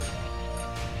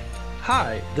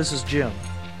Hi, this is Jim,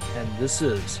 and this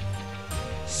is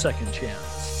Second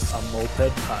Chance, a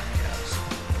Moped Podcast.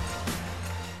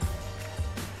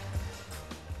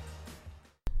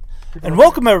 And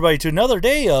welcome everybody to another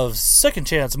day of Second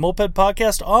Chance, a Moped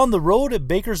Podcast on the road at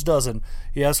Baker's Dozen.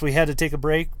 Yes, we had to take a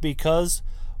break because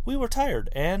we were tired,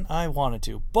 and I wanted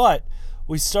to. But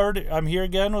we started. I'm here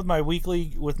again with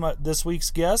this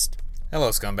week's guest. Hello,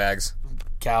 scumbags.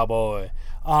 Cowboy.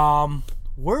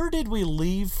 Where did we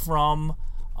leave from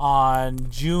on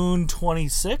June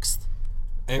 26th?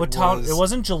 What town? It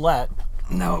wasn't Gillette.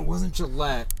 No, it wasn't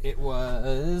Gillette. It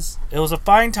was a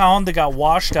fine town that got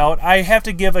washed out. I have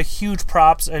to give a huge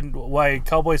props and why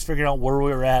Cowboys figuring out where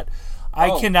we were at.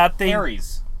 I cannot think.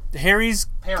 Perry's.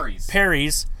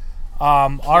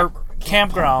 Our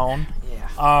campground.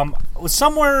 Yeah. Was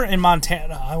somewhere in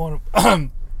Montana. I want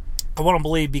to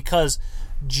believe because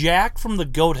Jack from the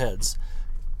Goatheads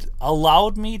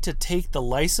allowed me to take the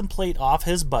license plate off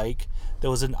his bike. There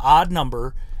was an odd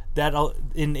number that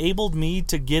enabled me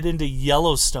to get into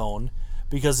Yellowstone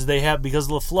because of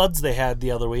the floods they had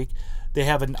the other week. They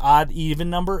have an odd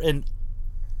even number, and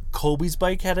Kobe's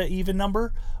bike had an even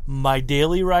number. My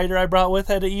daily rider I brought with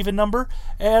had an even number,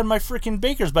 and my freaking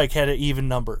Baker's bike had an even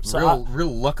number. So real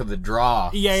luck of the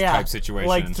draw type situation.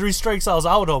 Like 3 strikes I was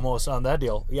out almost on that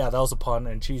deal. Yeah, that was a pun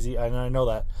and cheesy, and I know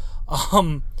that.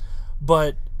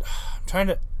 But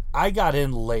I got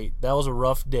in late. That was a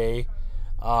rough day.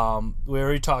 We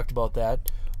already talked about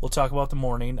that. We'll talk about the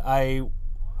morning. I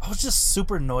was just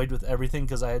super annoyed with everything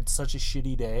because I had such a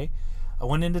shitty day. I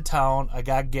went into town. I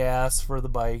got gas for the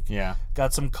bike. Yeah.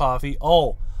 Got some coffee.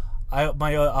 Oh,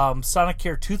 my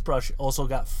Sonicare toothbrush also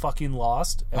got fucking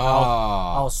lost. And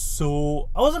I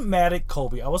wasn't mad at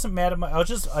Kobe. I wasn't mad at I was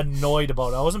just annoyed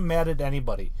about it. I wasn't mad at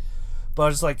anybody. But I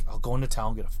was like, I'll go into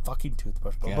town, get a fucking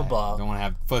toothbrush, blah, blah, blah. Don't want to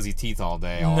have fuzzy teeth all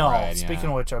day. Speaking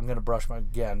of which, I'm going to brush my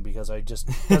again because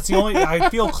that's the only, I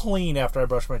feel clean after I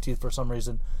brush my teeth for some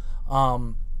reason. I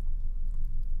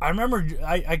remember,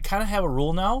 I kind of have a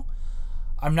rule now.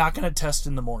 I'm not going to test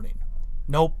in the morning.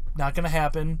 Nope, not going to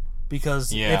happen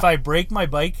because if I break my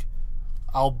bike,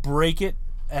 I'll break it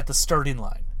at the starting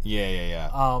line.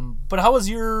 Yeah. But how was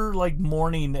your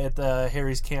morning at the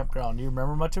Harry's campground? Do you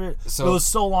remember much of it? It was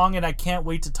so long, and I can't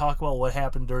wait to talk about what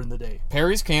happened during the day.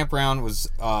 Perry's campground was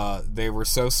they were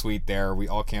so sweet there. We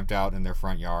all camped out in their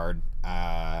front yard.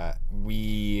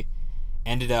 We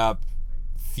ended up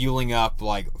fueling up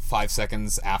 5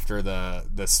 seconds after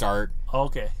the start.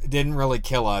 Okay. It didn't really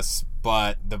kill us,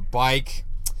 but the bike,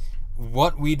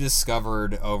 what we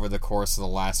discovered over the course of the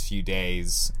last few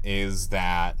days is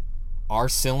that our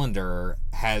cylinder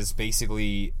has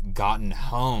basically gotten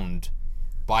honed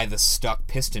by the stuck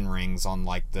piston rings on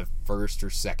the first or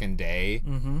second day.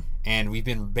 Mm-hmm. And we've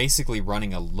been basically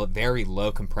running a very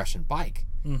low compression bike.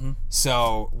 Mm-hmm.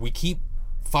 So we keep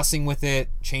fussing with it,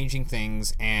 changing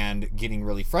things, and getting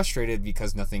really frustrated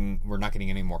because we're not getting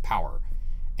any more power.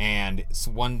 And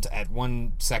at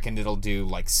 1 second it'll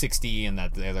do 60, and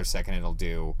at the other second it'll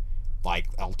do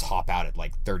I'll top out at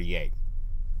 38.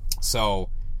 So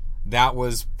that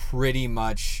was pretty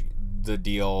much the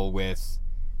deal with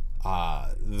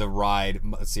the ride.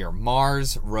 Let's see here.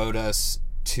 Mars rode us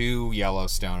to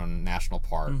Yellowstone National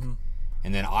Park, mm-hmm.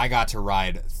 and then I got to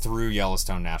ride through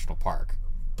Yellowstone National Park.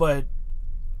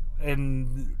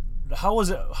 And how was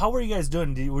it? How were you guys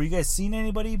doing? Were you guys seeing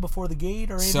anybody before the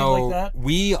gate or anything like that?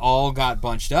 We all got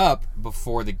bunched up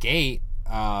before the gate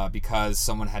because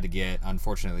someone had to get,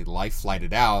 unfortunately, life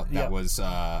flighted out. That was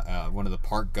one of the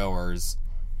park goers.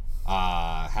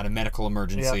 Had a medical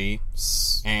emergency,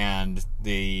 and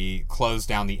they closed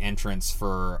down the entrance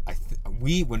for.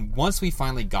 Once we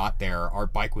finally got there, our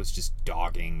bike was just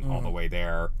dogging all the way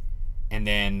there, and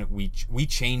then we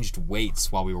changed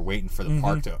weights while we were waiting for the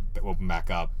park to open back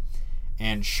up.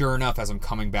 And sure enough, as I'm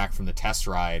coming back from the test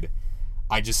ride,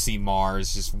 I just see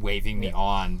Mars just waving me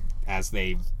on as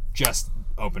they just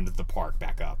opened the park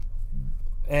back up.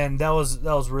 And that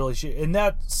was really shit. And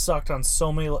that sucked on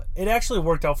so many. It actually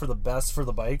worked out for the best for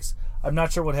the bikes. I'm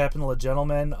not sure what happened to the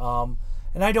gentleman.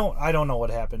 And I don't know what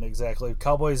happened exactly.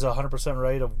 Cowboy's 100%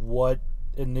 right of what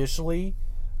initially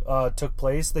took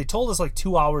place. They told us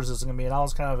 2 hours is going to be, and I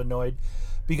was kind of annoyed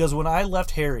because when I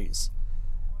left Harry's,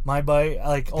 my bike,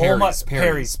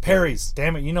 Perry's.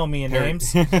 Damn it, you know me and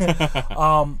names.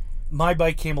 My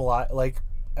bike came alive.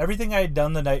 Everything I had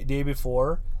done the day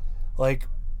before,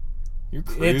 You're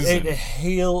cruising. It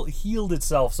healed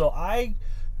itself. So I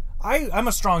I'm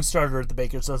a strong starter at the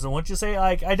Baker's Dozen. Wouldn't you say?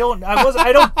 Like I don't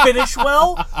finish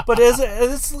well, but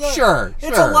it's sure.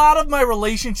 A lot of my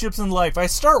relationships in life. I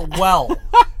start well,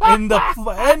 and the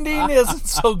ending isn't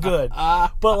so good.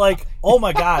 But like, oh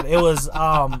my god, it was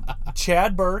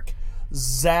Chad Burke,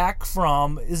 Zach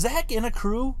is Zach in a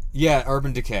crew? Yeah,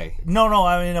 Urban Decay. No,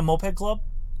 I'm in a moped club.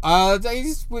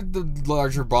 He's with the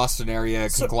larger Boston area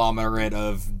conglomerate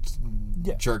of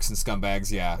jerks and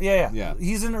scumbags. Yeah.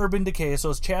 He's in Urban Decay,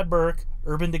 so it's Chad Burke,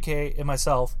 Urban Decay, and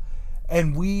myself,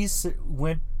 and we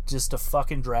went just to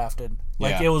fucking drafted.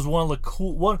 Like it was one of the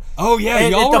cool one. Oh yeah,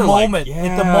 at y'all the were moment. Like,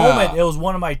 At the moment, it was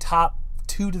one of my top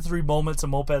 2 to 3 moments of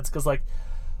mopeds because like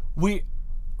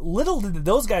little did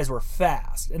those guys were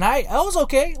fast, and I was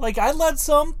okay. Like I led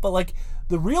some, but like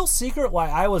the real secret why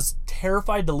I was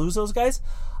terrified to lose those guys,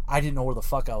 I didn't know where the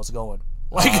fuck I was going.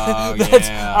 Like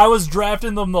I was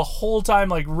drafting them the whole time,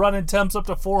 like running temps up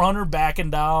to 400, backing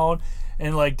down,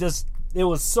 and like just it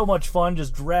was so much fun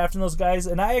just drafting those guys.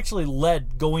 And I actually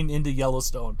led going into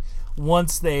Yellowstone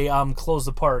once they closed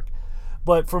the park,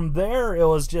 but from there it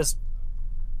was just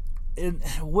it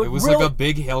was really, like a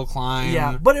big hill climb.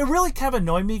 Yeah, but it really kind of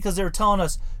annoyed me because they were telling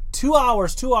us 2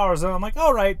 hours, and I'm like,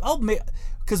 all right, I'll make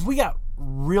because we got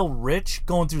real rich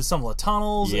going through some of the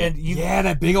tunnels and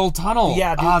that big old tunnel.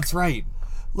 Yeah, dude. That's right.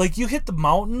 Like, you hit the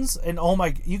mountains, and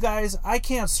you guys, I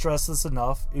can't stress this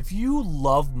enough. If you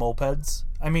love mopeds,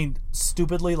 I mean,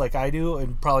 stupidly like I do,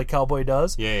 and probably Cowboy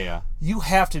does, you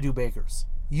have to do Baker's.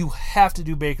 You have to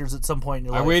do Baker's at some point in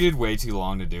your life. I waited way too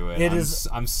long to do it.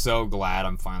 I'm so glad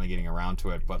I'm finally getting around to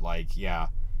it, but, like,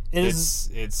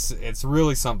 it's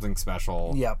really something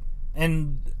special. Yep.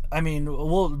 And, I mean,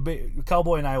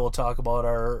 Cowboy and I will talk about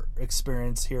our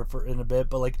experience here in a bit,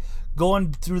 but, like,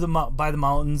 going through by the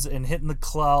mountains and hitting the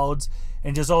clouds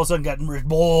and just all of a sudden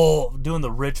doing the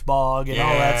rich bog and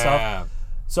all that stuff.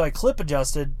 So I clip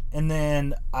adjusted, and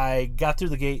then I got through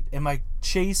the gate, and my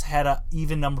Chase had a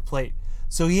even number plate.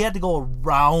 So he had to go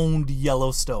around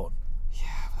Yellowstone. Yeah,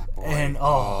 that boy. And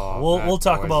we'll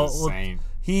talk about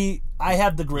I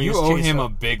have the greatest. You owe Chase him ride. a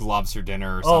big lobster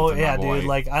dinner or something. Oh yeah, dude.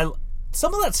 Like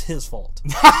some of that's his fault.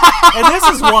 And this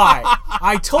is why.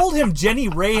 I told him Jenny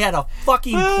Ray had a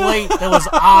fucking plate that was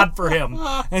odd for him.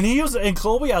 And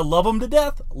Colby, I love him to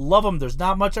death. Love him. There's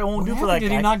not much I won't do for that guy.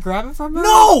 Did he not grab it from him?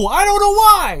 No! I don't know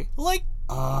why! Like,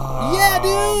 yeah,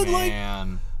 dude.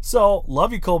 Man. Like, so,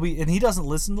 love you, Colby. And he doesn't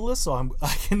listen to this, so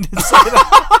I can say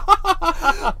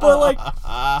that. But,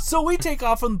 like, so we take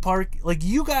off from the park. Like,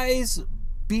 you guys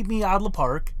beat me out of the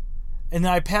park. And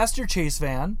then I passed your Chase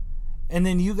van. And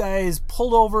then you guys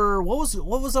pulled over. What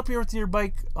was up here with your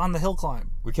bike on the hill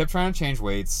climb? We kept trying to change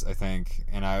weights, I think,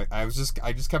 and I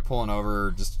just kept pulling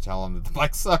over just to tell him that the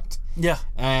bike sucked. Yeah.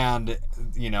 And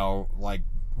like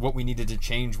what we needed to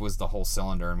change was the whole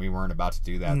cylinder, and we weren't about to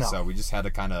do that, so we just had to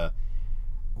kind of.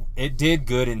 It did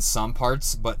good in some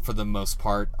parts, but for the most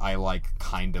part, I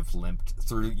kind of limped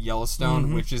through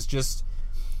Yellowstone, which is just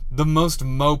the most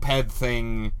moped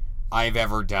thing I've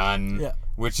ever done. Yeah.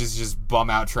 Which is just bum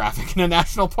out traffic in a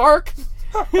national park.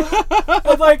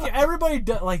 And like everybody,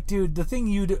 dude, the thing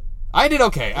you do. I did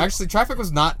okay. Actually, traffic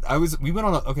was not. We went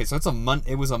on so it's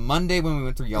it was a Monday when we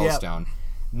went through Yellowstone. Yep.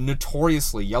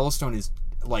 Notoriously, Yellowstone is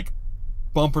like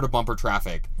bumper to bumper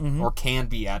traffic, or can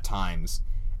be at times.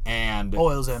 And it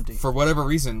was empty for whatever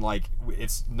reason. Like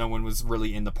no one was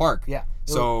really in the park. Yeah.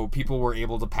 So people were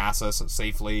able to pass us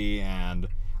safely, and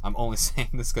I'm only saying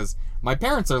this because my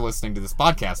parents are listening to this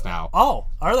podcast now. Oh,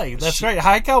 are they? That's great.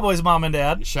 Hi, Cowboys mom and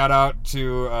dad. Shout out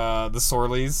to the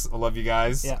Sorleys. I love you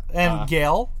guys. Yeah, and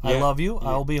Gail, I love you. Yeah.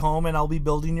 I'll be home and I'll be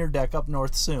building your deck up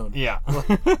north soon. Yeah.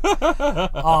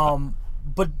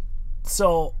 But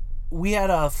so we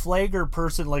had a flagger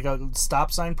person, like a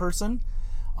stop sign person,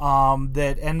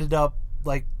 that ended up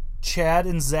like Chad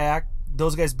and Zach.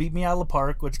 Those guys beat me out of the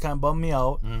park, which kind of bummed me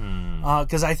out.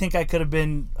 Because I think I could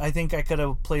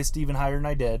have placed even higher than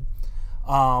I did.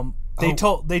 They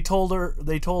told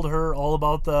her all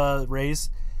about the race,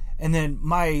 and then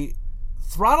my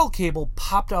throttle cable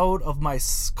popped out of my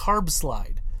carb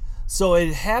slide. So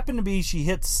it happened to be she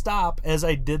hit stop as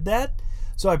I did that.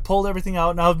 So I pulled everything out,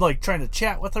 and I was like trying to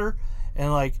chat with her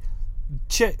and like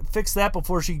fix that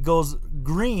before she goes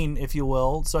green, if you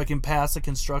will, so I can pass the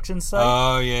construction site.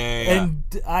 Oh, yeah. And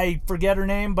I forget her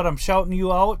name, but I'm shouting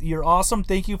you out. You're awesome.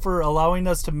 Thank you for allowing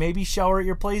us to maybe shower at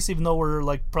your place, even though we're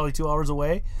like probably 2 hours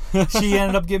away. She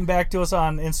ended up getting back to us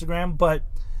on Instagram, but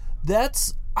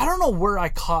I don't know where I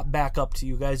caught back up to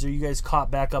you guys, or you guys caught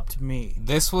back up to me.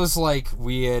 This was like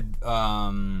we had,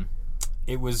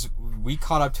 we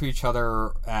caught up to each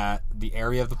other at the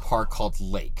area of the park called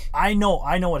Lake. I know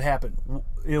what happened.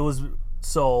 It was,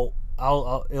 so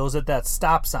it was at that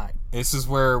stop sign. This is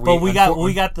where we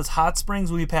got this hot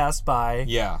springs we passed by.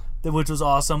 Yeah. Which was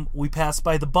awesome. We passed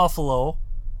by the Buffalo.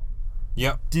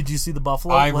 Yep. Did you see the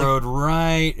Buffalo? I rode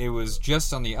right. It was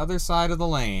just on the other side of the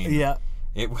lane. Yeah.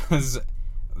 It was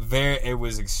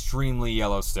extremely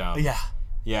Yellowstone. Yeah.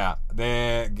 Yeah.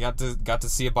 They got to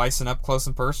see a bison up close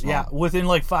and personal. Yeah, within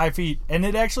like 5 feet. And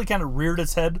it actually kind of reared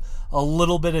its head a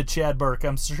little bit at Chad Burke.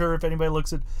 I'm sure if anybody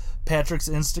looks at Patrick's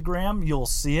Instagram, you'll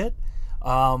see it.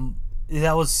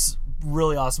 That was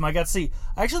really awesome. I actually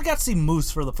got to see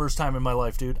moose for the first time in my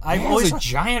life, dude. There's a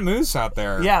giant moose out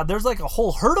there. Yeah, there's like a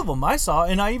whole herd of them I saw,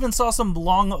 and I even saw some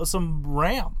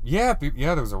ram. Yeah,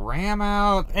 there was a ram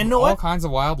out, and all kinds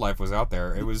of wildlife was out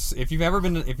there. It was if you've never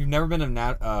been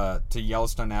to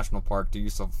Yellowstone National Park, do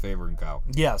yourself a favor and go.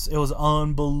 Yes, it was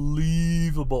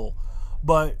unbelievable.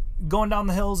 But going down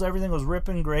the hills, everything was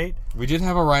ripping great. We did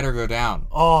have a rider go down.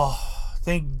 Oh,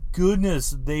 thank goodness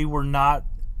they were not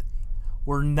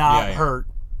hurt.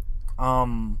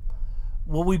 Well,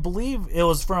 we believe it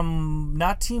was from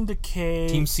not Team Decay.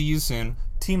 Team See You Soon.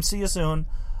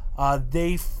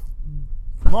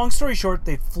 Long story short,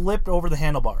 they flipped over the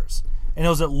handlebars, and it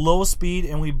was at low speed,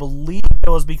 and we believe it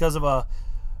was because of a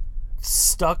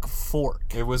stuck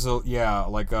fork. It was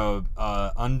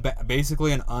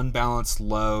basically an unbalanced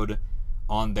load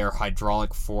on their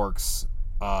hydraulic forks.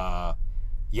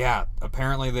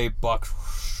 Apparently they bucked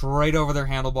straight over their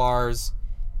handlebars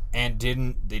and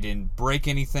they didn't break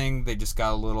anything. They just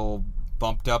got a little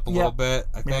bumped up a little bit,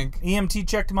 I think. EMT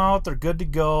checked them out. They're good to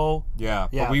go. Yeah.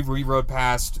 But we rode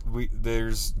past.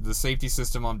 There's the safety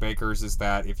system on Baker's is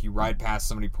that if you ride past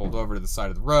somebody pulled over to the side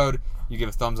of the road, you give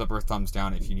a thumbs up or a thumbs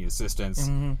down if you need assistance.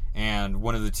 Mm-hmm. And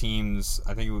one of the teams,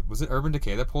 I think was it Urban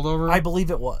Decay that pulled over? I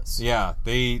believe it was. Yeah.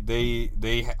 They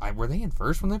were they in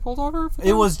first when they pulled over?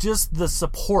 It was just the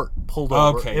support pulled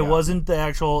over. Okay. It wasn't the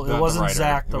actual. It wasn't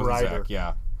Zach the rider. Zach,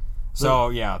 yeah. So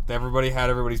everybody had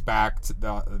everybody's back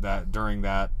during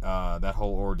that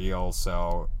whole ordeal.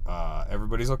 So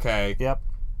everybody's okay. Yep.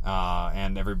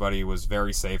 And everybody was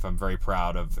very safe. I'm very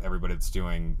proud of everybody that's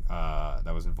doing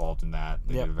that was involved in that.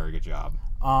 They did a very good job.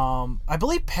 I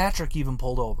believe Patrick even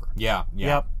pulled over. Yeah.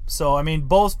 Yep. So I mean,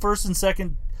 both first and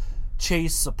second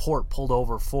chase support pulled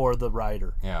over for the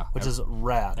rider. Yeah. Which is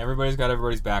rad. Everybody's got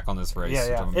everybody's back on this race.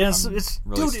 Yeah. Which I'm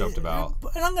really stoked about.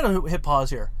 And I'm gonna hit pause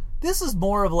here. This is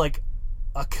more of like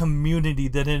a community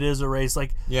than it is a race.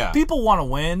 Like, people want to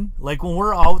win. Like, when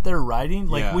we're out there riding,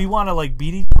 like, we want to, like,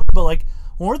 beat each other. But, like,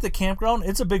 when we're at the campground,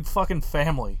 it's a big fucking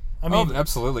family. I mean,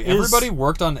 absolutely. Everybody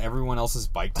worked on everyone else's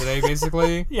bike today,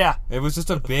 basically. Yeah. It was just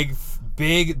a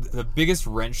the biggest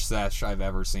wrench sesh I've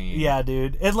ever seen. Yeah,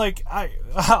 dude. And, like,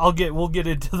 we'll get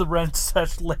into the wrench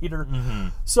sesh later. Mm-hmm.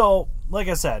 So, like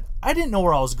I said, I didn't know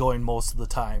where I was going most of the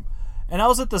time. And I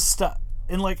was at the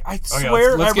and, like, I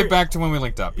swear... let's get back to when we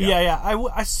linked up. Yeah.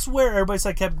 I swear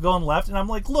everybody kept going left, and I'm,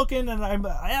 like, looking, and I'm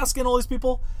asking all these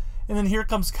people, and then here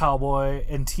comes Cowboy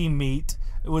and Team Meat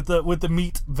with the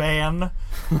meat van.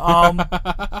 And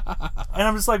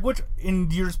I'm just like,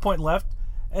 and you're just pointing left.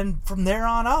 And from there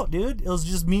on out, dude, it was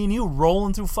just me and you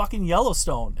rolling through fucking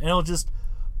Yellowstone. And it'll just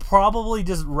probably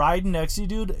just riding next to you,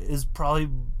 dude, is probably...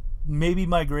 maybe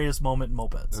my greatest moment in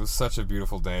mopeds. It was such a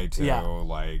beautiful day too. Yeah.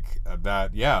 Like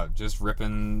that. Yeah, just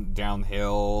ripping down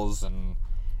hills, and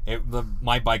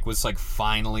my bike was like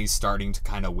finally starting to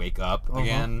kind of wake up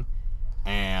again.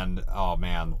 And oh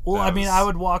man. Well, I mean, I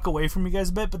would walk away from you guys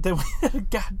a bit, but then we had a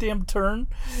goddamn turn,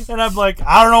 and I'm like,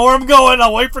 I don't know where I'm going.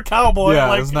 I'll wait for Cowboy. Yeah,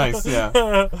 like, it was nice. Yeah.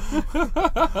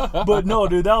 But no,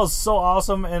 dude, that was so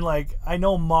awesome. And like, I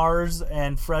know Mars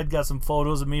and Fred got some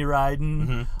photos of me riding.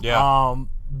 Mm-hmm. Yeah.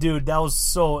 Dude, that was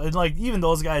so... And, like, even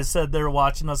those guys said they were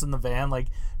watching us in the van. Like,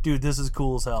 dude, this is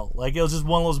cool as hell. Like, it was just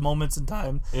one of those moments in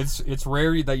time. It's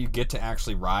rare that you get to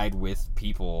actually ride with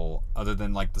people other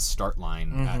than, like, the start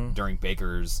line during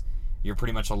Baker's. You're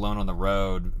pretty much alone on the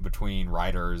road between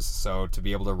riders. So to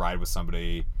be able to ride with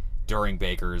somebody during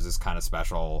Baker's is kind of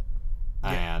special.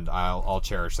 Yeah. And I'll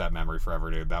cherish that memory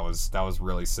forever, dude. That was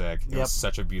really sick. It was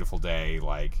such a beautiful day.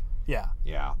 Like... Yeah.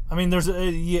 I mean,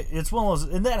 it's one of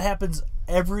those, and that happens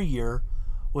every year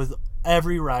with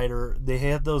every rider. They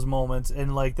have those moments,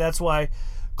 and like that's why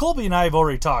Colby and I have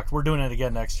already talked. We're doing it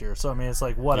again next year, so I mean, it's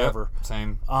like whatever. Yep,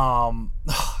 same.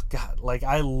 God, like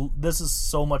this is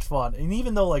so much fun, and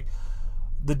even though like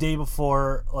the day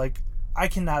before, like I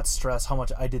cannot stress how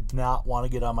much I did not want to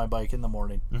get on my bike in the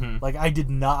morning. Mm-hmm. Like I did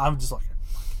not. I'm just like,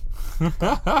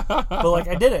 but like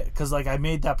I did it because like I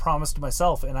made that promise to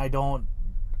myself, and I don't.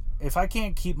 If I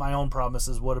can't keep my own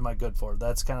promises, what am I good for?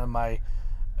 That's kind of my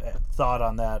thought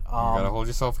on that. You gotta hold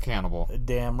yourself accountable.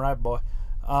 Damn right, boy.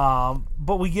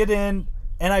 But we get in,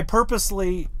 And I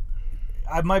purposely,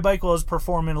 my bike was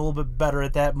performing a little bit better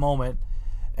at that moment,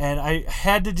 and I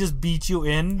had to just beat you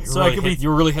in so I could be. You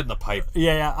were really hitting the pipe.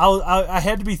 Yeah. I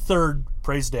had to be third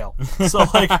Praisdale. So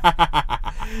like,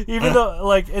 even though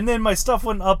like, and then my stuff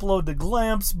wouldn't upload to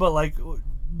Glimpse, but like,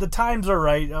 the times are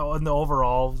right in the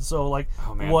overall. So like,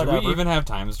 oh man, whatever. Do we even have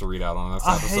times to read out on this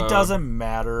episode? It doesn't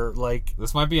matter. Like,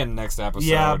 this might be a next episode.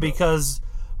 Yeah, because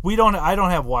I don't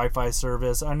have Wi-Fi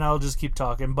service, and I'll just keep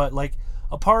talking. But like,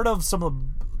 a part of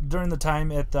during the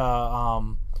time at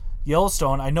the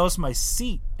Yellowstone, I noticed my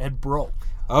seat had broke.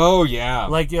 Oh yeah,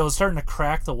 like it was starting to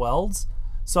crack the welds.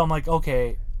 So I'm like,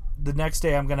 okay, the next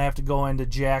day I'm gonna have to go into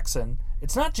Jackson.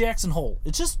 It's not Jackson Hole.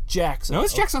 It's just Jackson. No,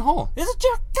 it's Jackson Hole. Is it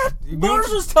God, Mars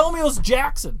was telling me it was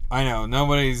Jackson. I know.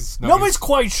 Nobody's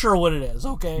quite sure what it is.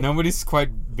 Okay. Nobody's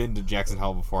quite been to Jackson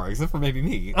Hole before, except for maybe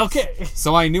me. Okay.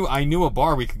 So I knew a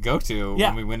bar we could go to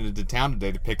when we went into town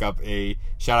today to pick up a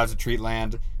shout out to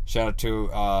Treatland. Shout out to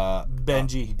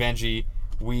Benji. Benji.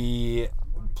 We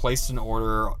placed an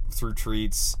order through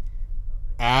Treats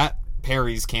at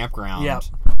Perry's campground. Yep.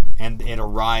 And it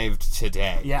arrived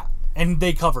today. Yeah. And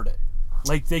they covered it.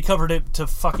 Like, they covered it to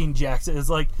fucking Jackson. It's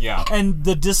like, yeah. And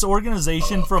the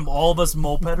disorganization from all of us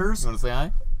mopeders. You want to say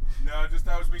hi? No, just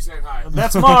that was me saying hi.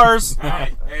 That's Mars.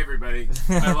 Hey everybody.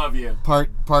 I love you.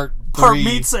 Part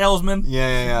meat salesman.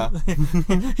 Yeah.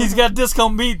 He's got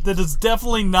discount meat that is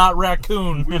definitely not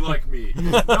raccoon. We like meat.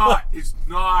 It's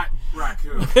not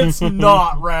raccoon. It's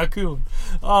not raccoon.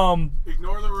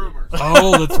 Ignore the rumors.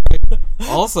 Oh, that's right.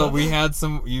 Also, we had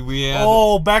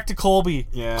back to Colby.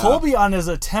 Yeah. Colby, on his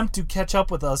attempt to catch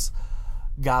up with us,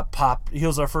 got popped. He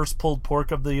was our first pulled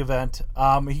pork of the event.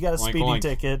 He got a speeding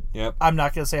ticket. Yep. I'm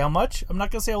not going to say how much. I'm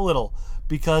not going to say how little,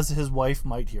 because his wife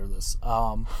might hear this.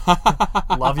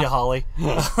 Love you, Holly.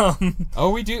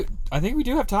 Oh, we do. I think we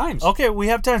do have times. Okay, we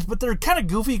have times, but they're kind of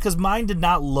goofy because mine did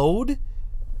not load.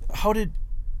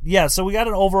 So we got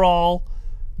an overall.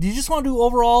 Do you just want to do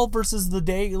overall versus the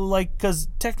day? Like, because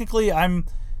technically I'm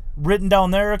written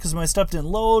down there because my stuff didn't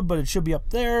load, but it should be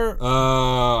up there.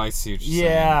 Oh, I see what you're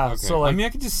saying. Yeah, okay. so like, I mean, I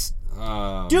could just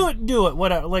do it,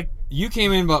 whatever. Like, you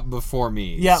came in before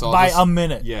me. Yeah, so by a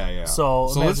minute. Yeah. So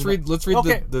let's read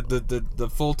okay. the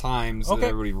full times that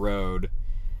everybody rode.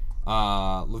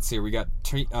 Let's see. We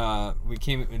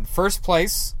came in first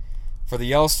place for the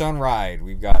Yellowstone ride.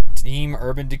 We've got Team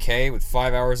Urban Decay with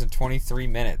 5 hours and 23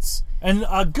 minutes. And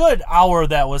a good hour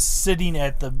that was sitting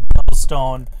at the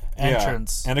Yellowstone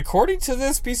entrance. Yeah. And according to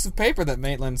this piece of paper that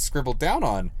Maitland scribbled down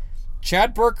on,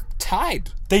 Chad Burke tied.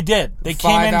 They did. They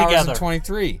came in 5 hours together. And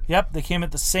 23. Yep, they came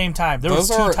at the same time. There was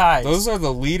two ties. Those are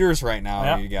the leaders right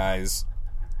now, you guys.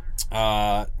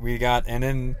 And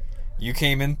then you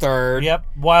came in third. Yep,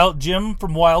 Jim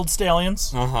from Wild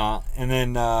Stallions. And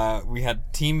then we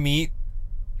had Team Meat.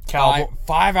 Cowboy.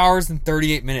 5 hours and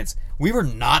 38 minutes. We were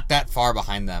not that far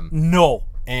behind them. No.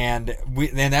 And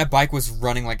that bike was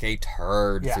running like a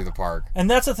turd through the park. And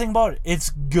that's the thing about it. It's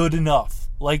good enough.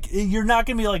 Like, you're not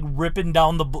going to be like ripping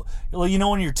down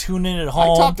when you're tuning at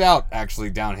home. I topped out actually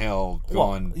downhill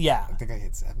going. Well, yeah. I think I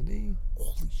hit 70.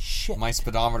 Holy shit. My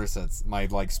speedometer says, my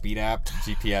speed app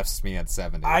GPS me at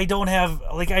 70. I don't have,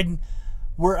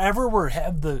 wherever we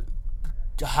have the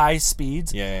high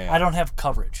speeds, I don't have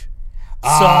coverage. So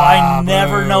I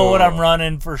never know what I'm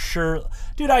running for sure.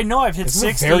 Dude, I know I've hit 60.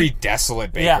 This is very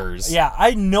desolate, Bakers. Yeah,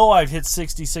 I know I've hit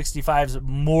 60, 65s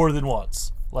more than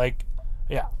once.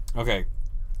 Okay.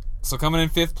 So coming in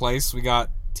fifth place, we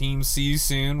got Team See You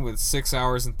Soon with 6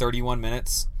 hours and 31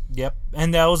 minutes. Yep.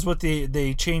 And that was with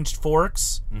they changed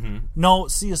forks. Mm-hmm. No,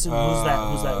 See You Soon.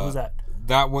 Who's that?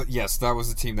 That was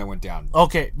the team that went down.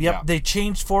 Okay, yep. Yeah. They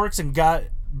changed forks and got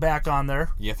back on there.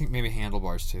 Yeah, I think maybe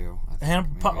handlebars too.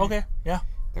 Okay, yeah.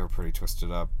 They were pretty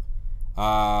twisted up.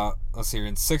 Let's see here.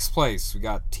 In sixth place, we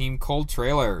got Team Cold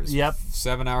Trailers. Yep.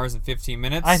 7 hours and 15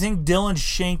 minutes. I think Dylan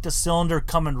shanked a cylinder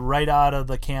coming right out of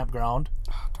the campground.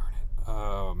 Oh, darn it.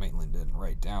 Oh, Maitland didn't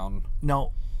write down.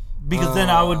 No. Because then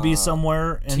I would be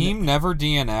somewhere. Team Never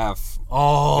DNF.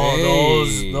 Oh,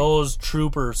 those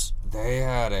troopers. They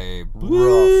had a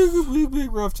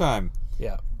big rough time.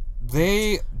 Yeah.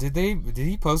 Did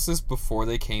he post this before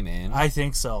they came in? I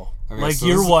think so. Okay, so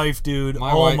your wife, dude.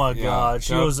 My my god,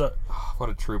 she was what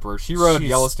a trooper. She rode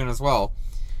Yellowstone as well,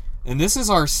 and this is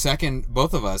our second.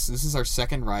 Both of us. This is our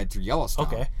second ride through Yellowstone.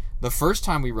 Okay. The first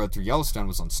time we rode through Yellowstone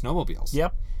was on snowmobiles.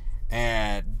 Yep.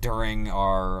 And during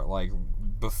our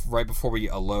right before we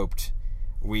eloped,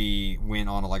 we went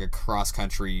on a cross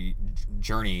country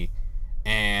journey,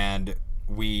 and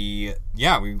we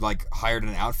hired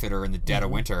an outfitter in the dead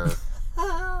of winter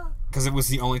because it was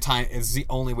the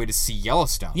only way to see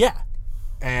Yellowstone. Yeah.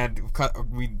 and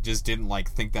we just didn't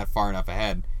think that far enough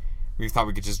ahead. We thought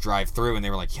we could just drive through, and they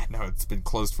were like, "Yeah, no, it's been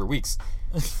closed for weeks."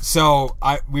 So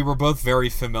we were both very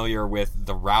familiar with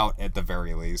the route at the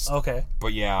very least. Okay.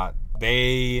 But yeah,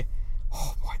 they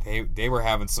were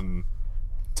having some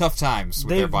tough times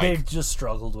with their bike. They've just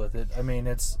struggled with it. I mean,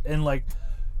 it's and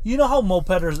you know how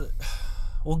mopeders.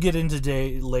 We'll get into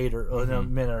later in a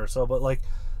minute or so, but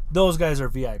those guys are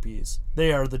VIPs.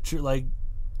 They are the true They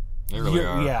really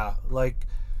are. Yeah,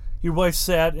 your wife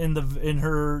sat in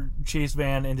her chase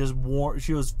van and just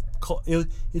she was.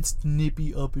 It's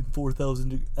nippy up in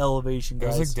 4,000 elevation,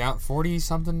 guys. It was down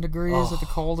 40-something degrees at the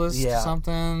coldest or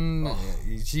something. Oh.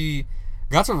 She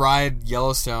got to ride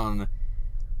Yellowstone,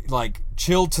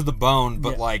 chilled to the bone,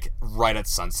 but right at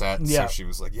sunset. Yeah. So she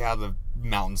was like, yeah, the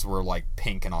mountains were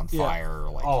pink and on fire.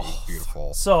 It was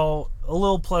beautiful. So a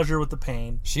little pleasure with the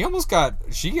pain. She almost got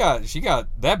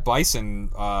that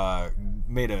bison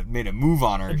made a move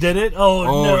on her. Did it? Oh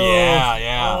no.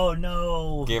 Yeah. Oh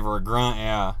no. Gave her a grunt,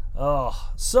 yeah.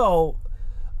 Oh. So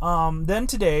then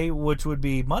today, which would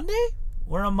be Monday?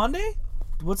 We're on Monday?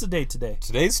 What's the date today?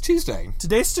 Today's Tuesday.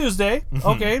 Today's Tuesday.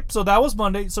 Okay, so that was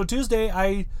Monday. So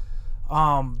Tuesday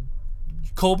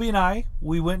Colby and I,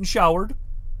 we went and showered.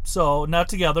 So not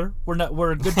together.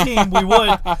 We're a good team.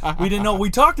 We didn't know. We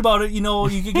talked about it.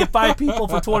 You could get 5 people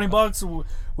for $20.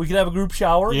 We could have a group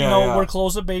shower. Yeah, we're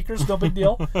close at Baker's. No big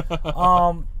deal.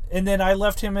 And then I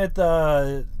left him at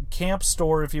the camp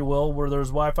store, if you will, where there's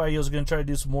Wi-Fi. He was going to try to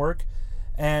do some work,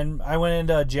 and I went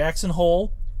into Jackson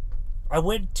Hole. I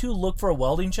went to look for a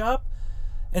welding shop,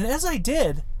 and as I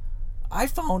did, I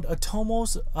found a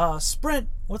Tomos Sprint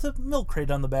with a milk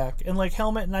crate on the back and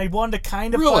helmet, and I wanted to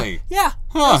kind of really, yeah,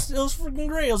 huh. It was freaking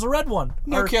great. It was a red one.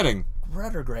 No kidding.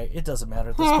 Red or gray, it doesn't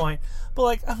matter at this point.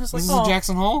 But I'm just this is in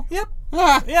Jackson Hole. Yep.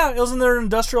 Yeah, it was in their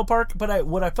industrial park. But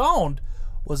what I found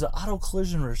was an auto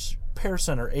collision repair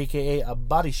center, aka a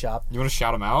body shop. You want to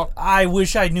shout them out? I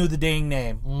wish I knew the dang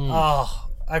name. Oh,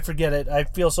 I forget it. I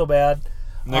feel so bad.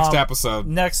 Next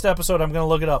episode, I'm gonna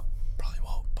look it up. Probably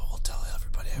won't, but we'll tell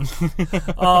everybody.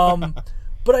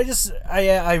 But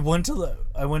I went to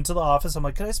the office. I'm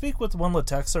like, can I speak with one of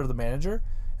the techs or the manager?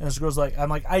 And this girl's like,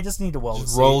 I just need to weld.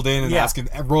 Just rolled in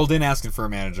asking for a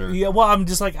manager. Yeah, well, I'm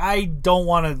just I don't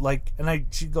want to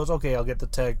she goes, okay, I'll get the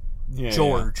tech,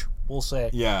 George, we'll say.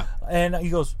 Yeah. And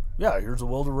he goes, yeah, here's a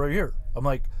welder right here. I'm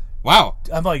like, wow.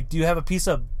 I'm like, do you have a piece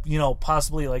of,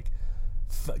 possibly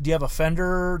do you have a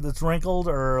fender that's wrinkled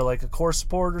or a core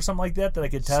support or something like that I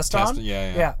could test on?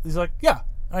 Yeah. He's like, yeah.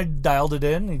 I dialed it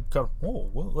in. He kind of,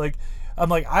 whoa. I'm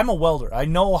like, I'm a welder. I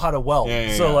know how to weld.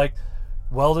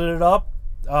 Welded it up,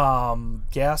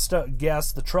 gassed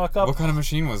the truck up. What kind of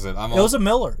machine was it? It was a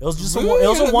Miller. It was just really? It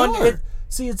was a one.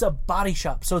 It's a body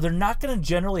shop, so they're not going to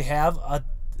generally have a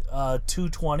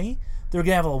 220. They're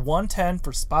going to have a 110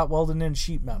 for spot welding in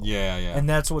sheet metal. Yeah. And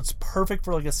that's what's perfect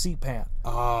for a seat pan.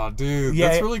 Oh, dude,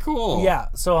 that's really cool. Yeah.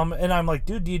 So I'm like,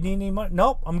 dude, do you need any money?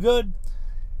 Nope, I'm good.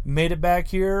 Made it back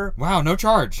here. Wow, no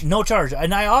charge. No charge.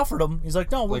 And I offered him. He's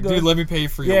like, no, we're good. Dude, let me pay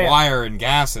for your wire and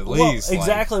gas at least.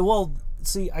 Exactly. Well,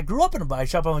 see, I grew up in a body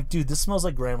shop. I'm like, dude, this smells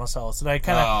like grandma's house. And I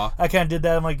kind of did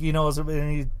that. I'm like,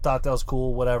 and he thought that was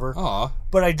cool, whatever.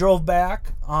 But I drove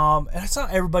back, and I saw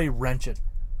everybody wrenching.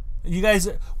 You guys,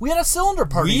 we had a cylinder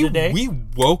party today. We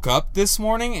woke up this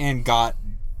morning and got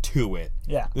to it.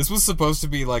 Yeah. This was supposed to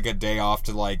be a day off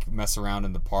to mess around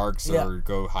in the parks or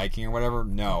go hiking or whatever.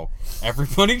 No.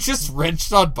 Everybody just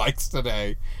wrenched on bikes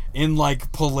today in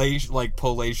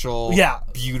palatial,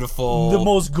 beautiful, the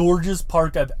most gorgeous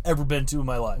park I've ever been to in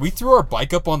my life. We threw our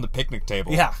bike up on the picnic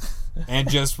table. Yeah. And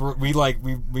just we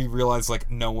realized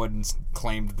no one's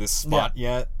claimed this spot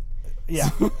yet. Yeah.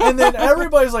 And then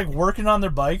everybody's working on their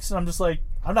bikes, and I'm just like,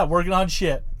 I'm not working on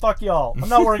shit. Fuck y'all. I'm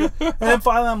not working. And then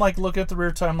finally I'm looking at the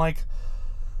rear tire, I'm like,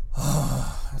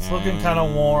 it's looking kind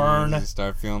of worn. You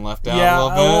start feeling left out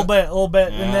a little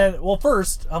bit. Yeah. And then,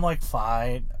 first, I'm like,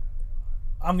 fine.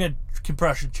 I'm going to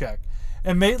compression check.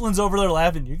 And Maitland's over there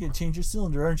laughing. You're going to change your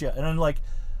cylinder, aren't you? And I'm like,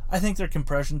 I think their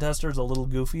compression tester is a little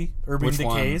goofy. Urban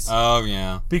Decays. Oh,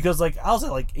 yeah. Because, I was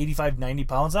at 85, 90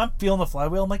 pounds. I'm feeling the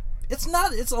flywheel. I'm like, it's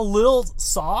not. It's a little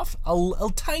soft. A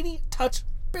tiny touch,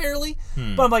 barely.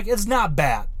 But I'm like, it's not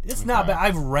bad. It's not bad.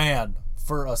 I've ran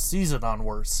for a season on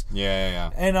worse.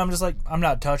 Yeah. And I'm just like, I'm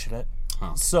not touching it.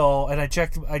 Huh. So, and I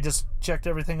just checked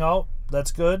everything out.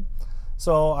 That's good.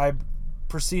 So I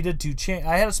proceeded to change.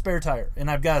 I had a spare tire,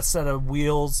 and I've got a set of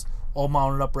wheels all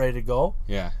mounted up, ready to go.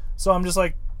 Yeah. So I'm just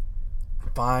like,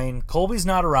 fine. Colby's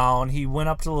not around. He went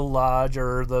up to the lodge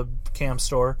or the camp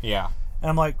store. Yeah. And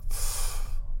I'm like,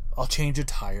 I'll change a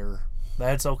tire.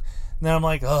 That's okay. And then I'm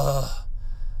like,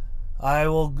 I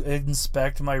will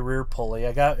inspect my rear pulley.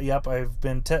 I've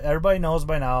been. Everybody knows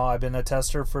by now. I've been a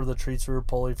tester for the Treats rear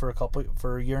pulley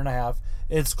for a year and a half.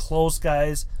 It's close,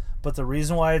 guys, but the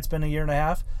reason why it's been a year and a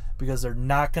half because they're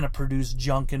not going to produce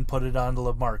junk and put it onto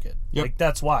the market. Yep. Like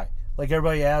that's why. Like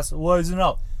everybody asks, why is it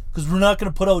out? Because we're not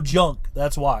going to put out junk.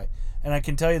 That's why. And I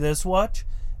can tell you this, watch,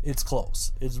 it's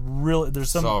close. It's really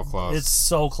so close. It's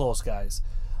so close, guys.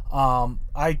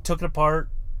 I took it apart.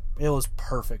 It was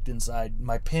perfect inside.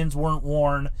 My pins weren't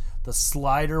worn. The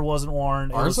slider wasn't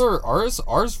worn.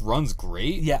 Ours runs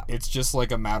great. Yeah. It's just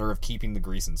like a matter of keeping the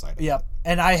grease inside of it. Yep.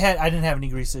 And I didn't have any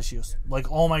grease issues.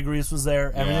 Like all my grease was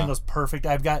there. Everything was perfect.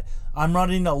 I'm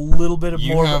running a little bit of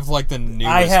more. You have like the newest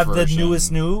I have version. the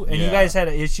newest new, and you guys had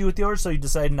an issue with yours, so you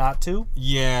decided not to.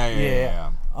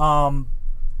 Yeah.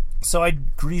 So I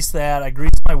greased that. I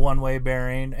greased my one-way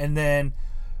bearing, and then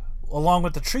along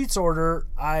with the Treats order,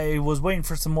 I was waiting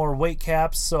for some more weight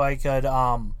caps so I could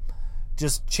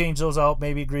just change those out,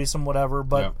 maybe grease them, whatever.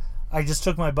 But I just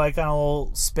took my bike on a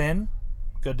little spin.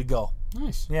 Good to go.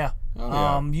 Nice. Yeah.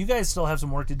 You guys still have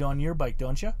some work to do on your bike,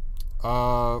 don't you?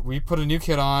 We put a new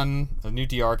kit on, a new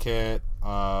DR kit.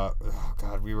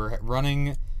 We were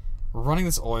running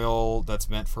this oil that's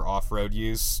meant for off-road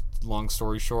use, long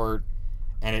story short,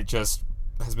 and it just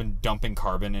has been dumping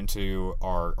carbon into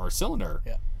our cylinder.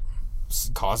 Yeah.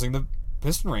 Causing the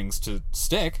piston rings to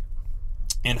stick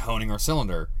and honing our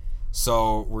cylinder.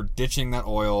 So we're ditching that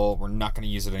oil. We're not going to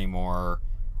use it anymore.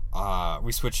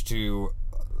 We switched to,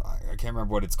 I can't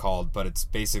remember what it's called, but it's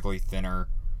basically thinner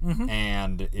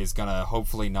and is going to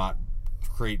hopefully not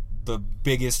create the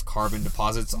biggest carbon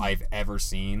deposits I've ever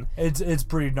seen. It's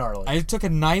pretty gnarly. I took a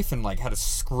knife and had to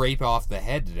scrape off the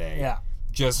head today. Yeah.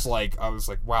 Just I was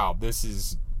like, wow, this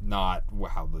is not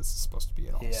how this is supposed to be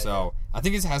at all. Yeah. I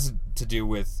think it has to do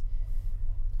with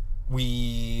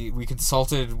we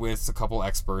consulted with a couple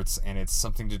experts, and it's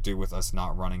something to do with us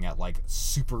not running at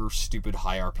super stupid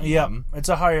high RPM. Yeah, it's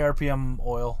a high RPM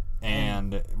oil,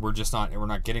 and we're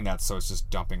not getting that, so it's just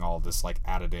dumping all this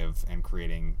additive and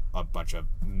creating a bunch of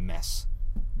mess.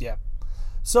 Yeah.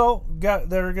 So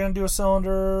they're gonna do a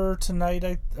cylinder tonight.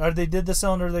 They did the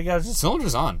cylinder. They got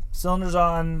cylinder's on. Cylinder's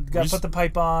on. Got to put the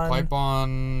pipe on. Pipe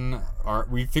on.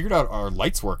 We figured out our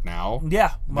lights work now.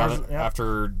 Yeah.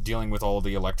 After dealing with all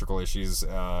the electrical issues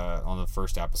on the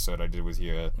first episode I did with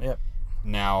you. Yep.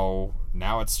 Now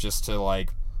it's just to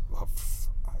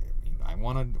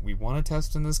we want to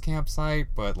test in this campsite,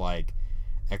 but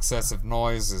excessive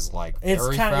noise is very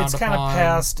frowned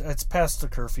upon. It's past the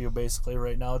curfew basically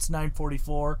right now. It's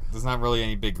 9:44. There's not really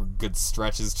any good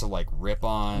stretches to rip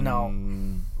on. No.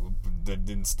 That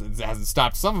hasn't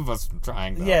stopped some of us from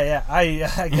trying though. Yeah.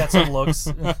 I got some looks.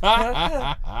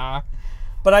 But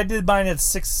I did mine at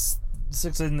 6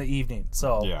 in the evening,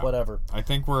 so whatever. I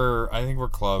think we're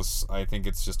close. I think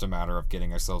it's just a matter of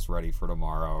getting ourselves ready for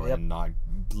tomorrow and not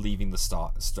leaving the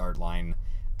start line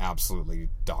absolutely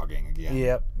dogging again.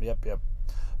 Yep.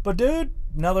 But dude,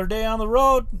 another day on the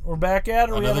road. We're back at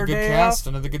it. Another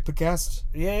good podcast.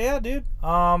 Yeah, dude.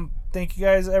 Thank you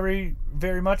guys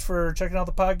very much for checking out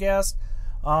the podcast.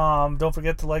 Don't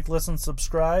forget to listen,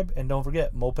 subscribe, and don't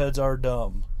forget, mopeds are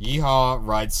dumb. Yeehaw,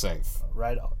 ride safe.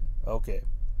 Right on. Okay.